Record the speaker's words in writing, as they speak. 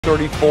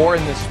34,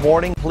 and this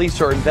morning, police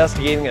are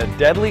investigating a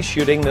deadly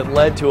shooting that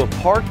led to a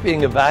park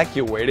being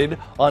evacuated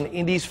on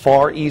Indy's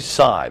far east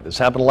side. This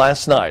happened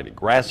last night at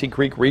Grassy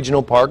Creek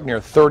Regional Park near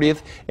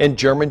 30th and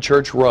German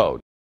Church Road.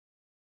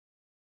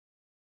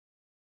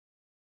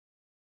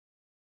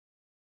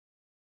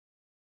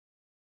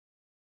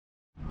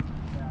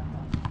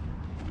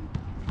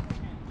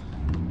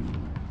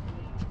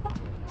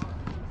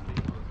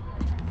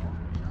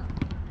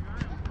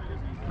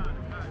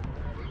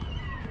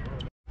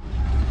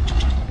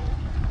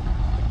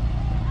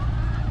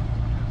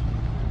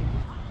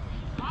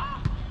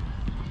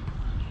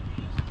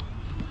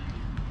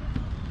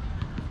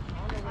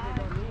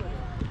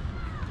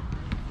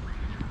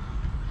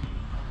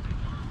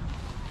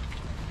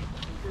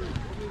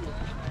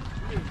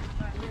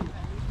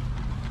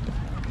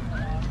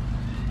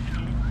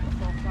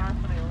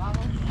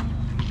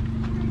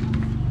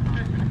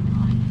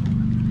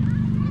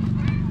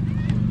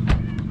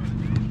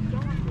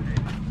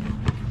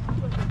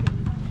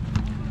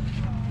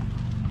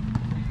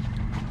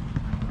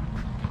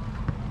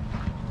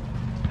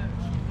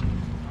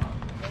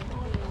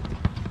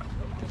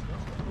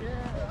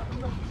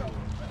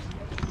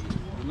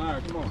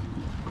 Come on.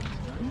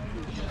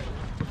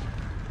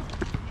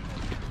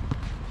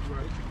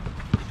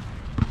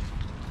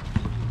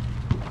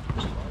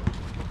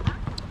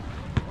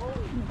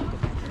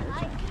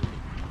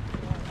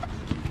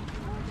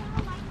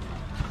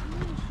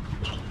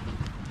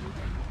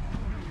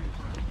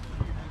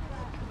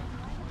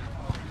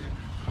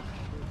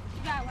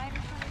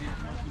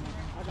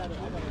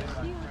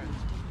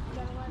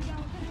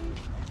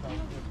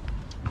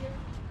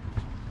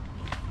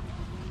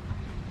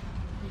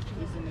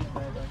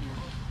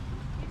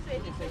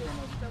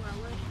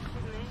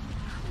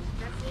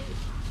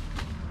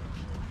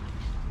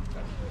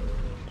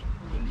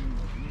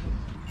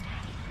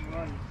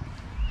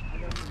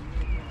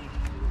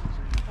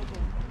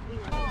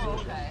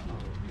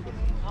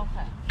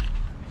 Okay.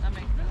 That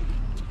makes sense.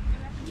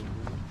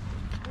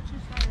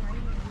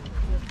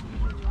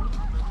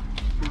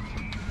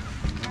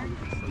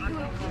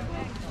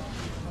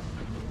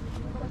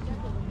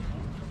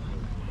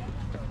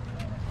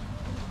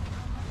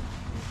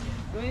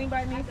 Do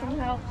anybody need some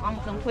help? I'm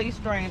a complete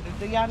stranger.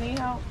 Do y'all need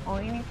help or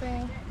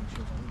anything?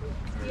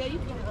 Yeah, you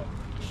can help.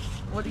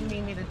 What do you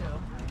need me to do?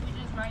 You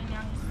just writing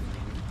down his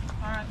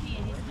RIP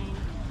and his name.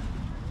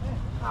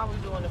 How are we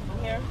doing it from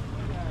here?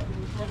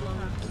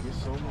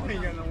 We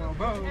ain't got no more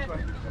bones.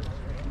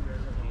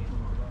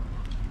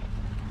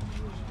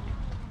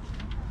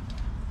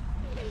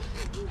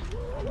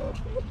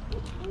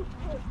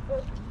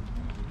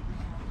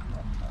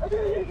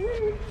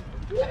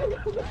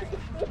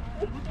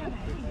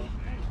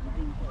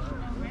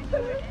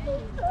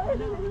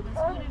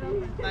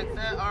 Like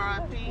that,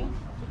 RIP?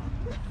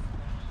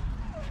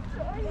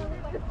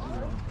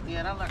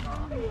 Yeah, that look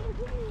wrong.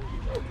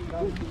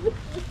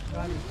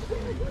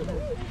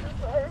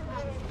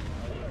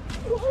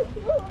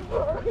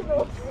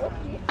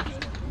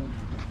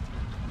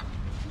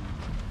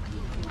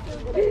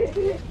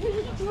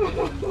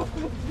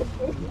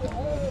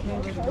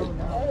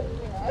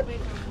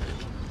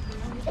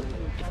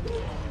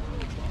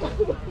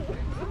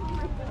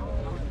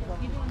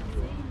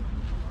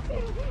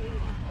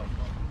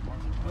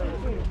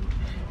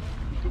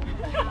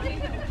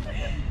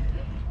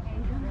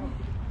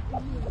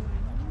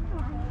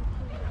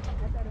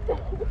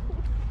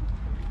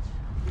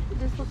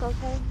 This look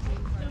okay?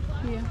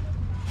 Yeah.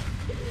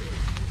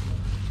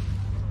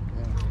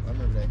 I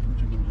remember that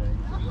Coochie Blue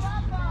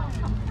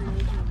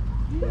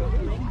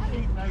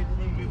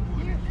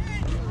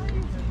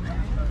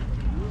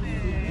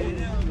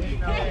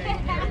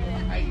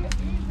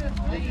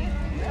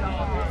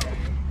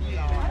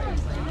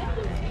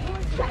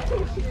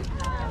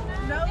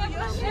No,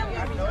 you're shit.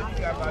 I know you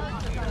got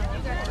about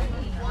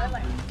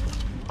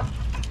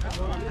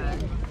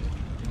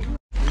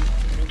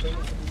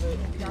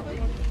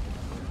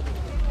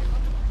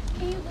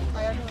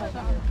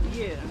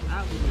Yeah,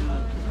 I'm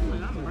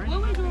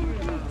What we doing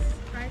with this?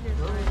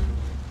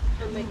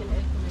 I'm making an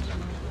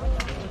exclamation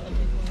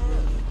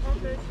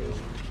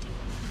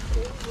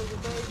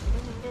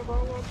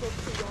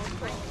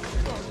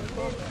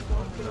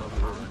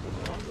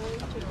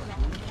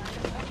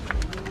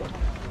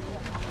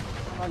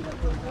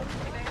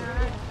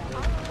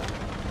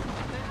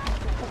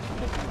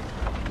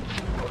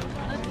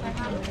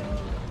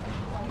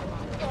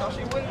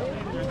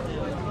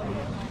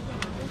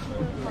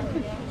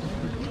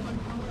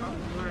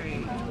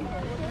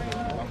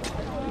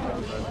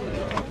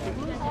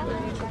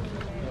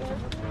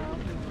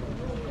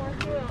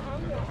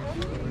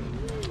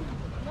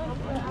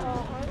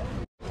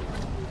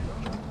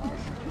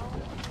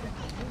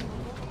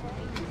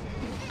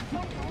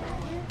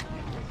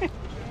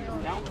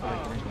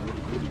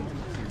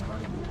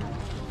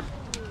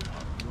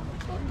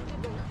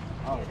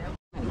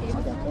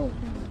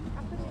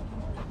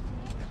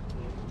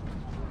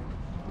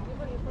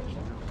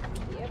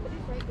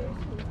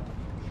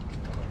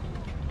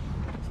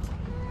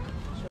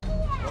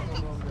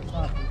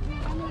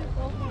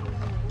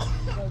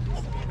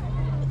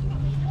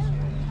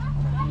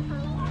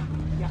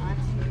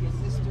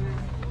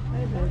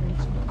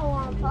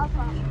Just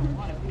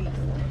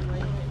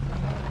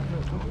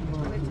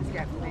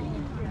got plenty.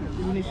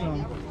 You need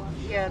some.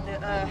 Yeah,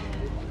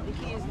 the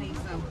kids need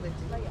some, but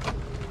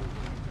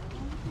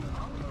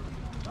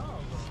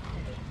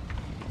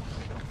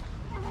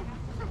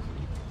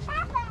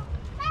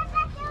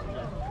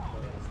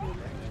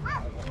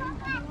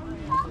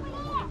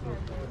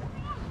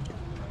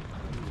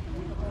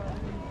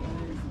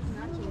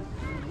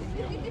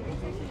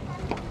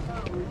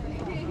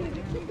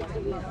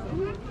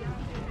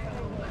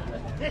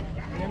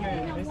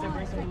They said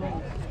bring some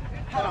rolls.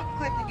 hold on,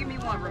 Clifton, give me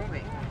one real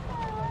quick.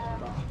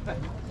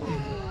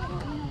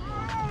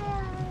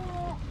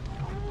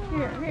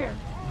 Here.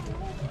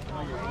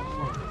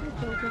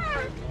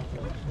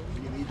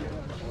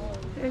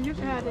 Here, you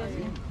can have this.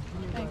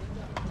 Thanks.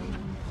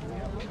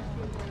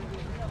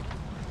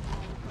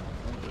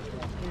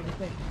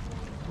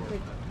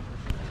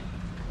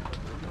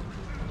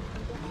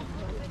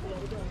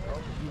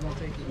 You gonna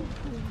take it?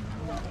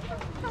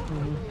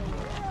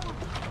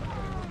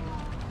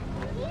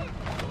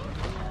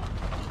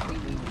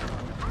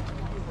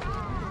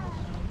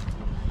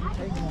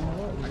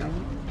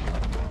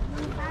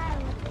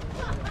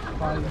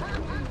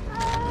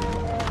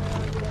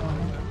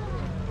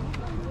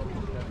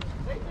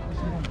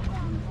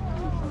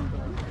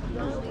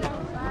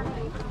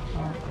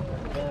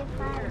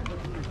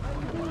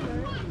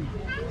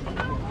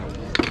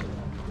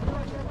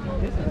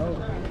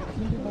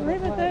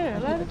 Leave it there.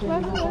 Let it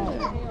there.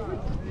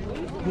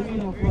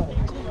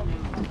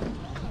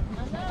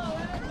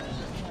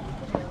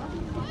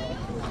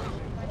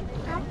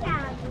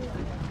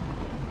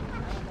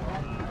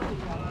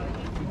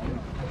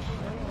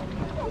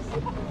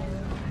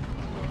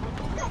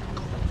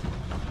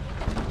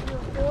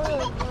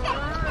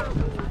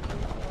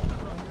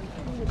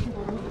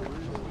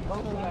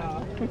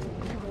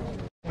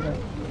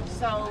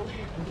 So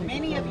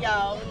many of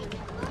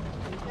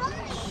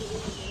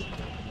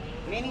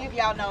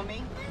y'all know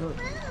me.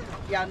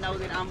 Y'all know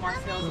that I'm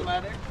Marcel's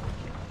mother.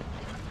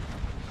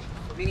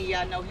 Many of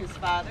y'all know his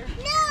father.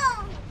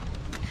 No.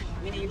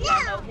 Many of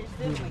y'all know his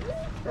siblings.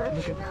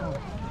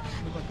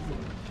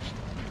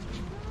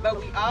 But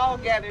we all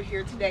gathered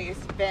here today as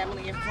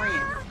family and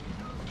friends.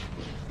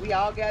 We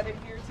all gathered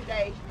here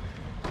today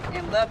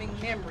in loving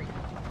memory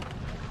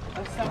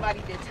of somebody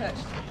that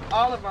touched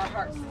all of our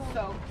hearts and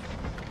souls.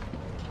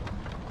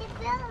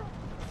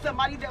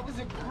 Somebody that was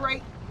a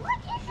great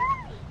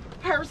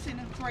person,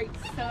 a great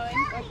son,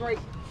 a great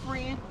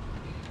friend,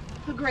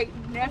 a great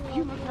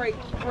nephew, a great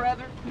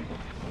brother,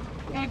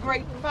 and a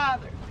great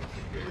father.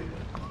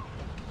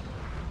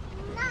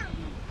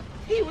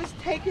 He was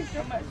taken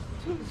from us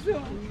too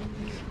soon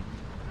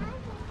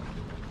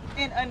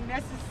and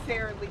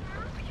unnecessarily.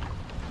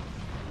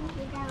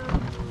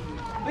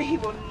 But he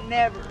will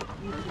never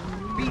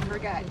be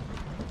forgotten.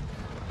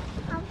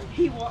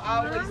 He will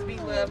always be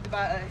loved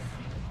by us.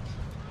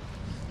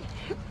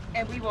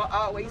 And we will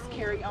always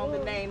carry on the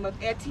name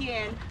of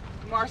Etienne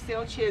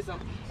Marcel Chisholm,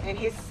 and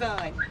his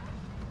son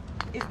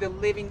is the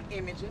living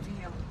image of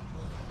him.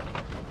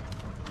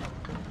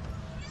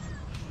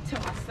 To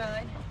my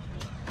son,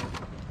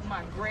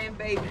 my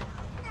grandbaby,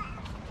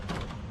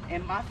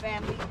 and my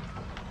family,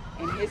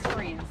 and his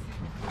friends.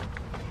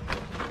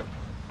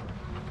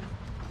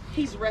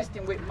 He's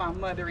resting with my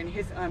mother and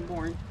his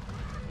unborn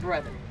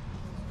brother.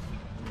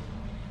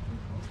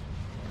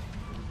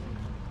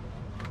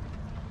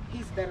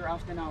 He's better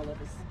off than all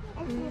of us.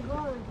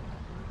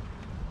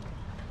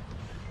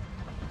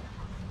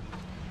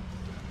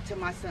 To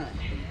my son,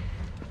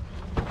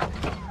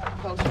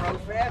 Post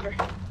Road forever.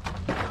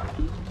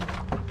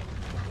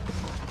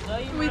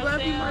 We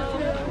love you,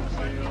 Marcel.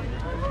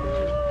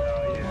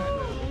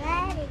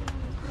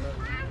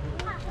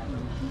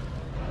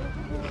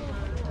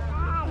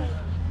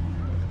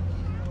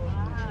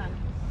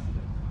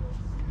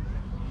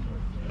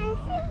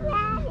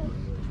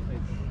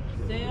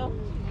 Still?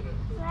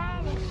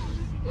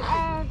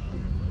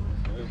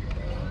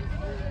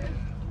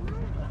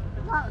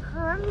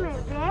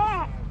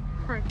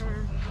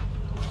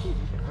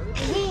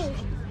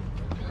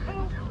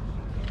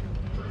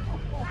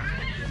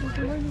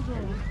 Where you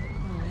going?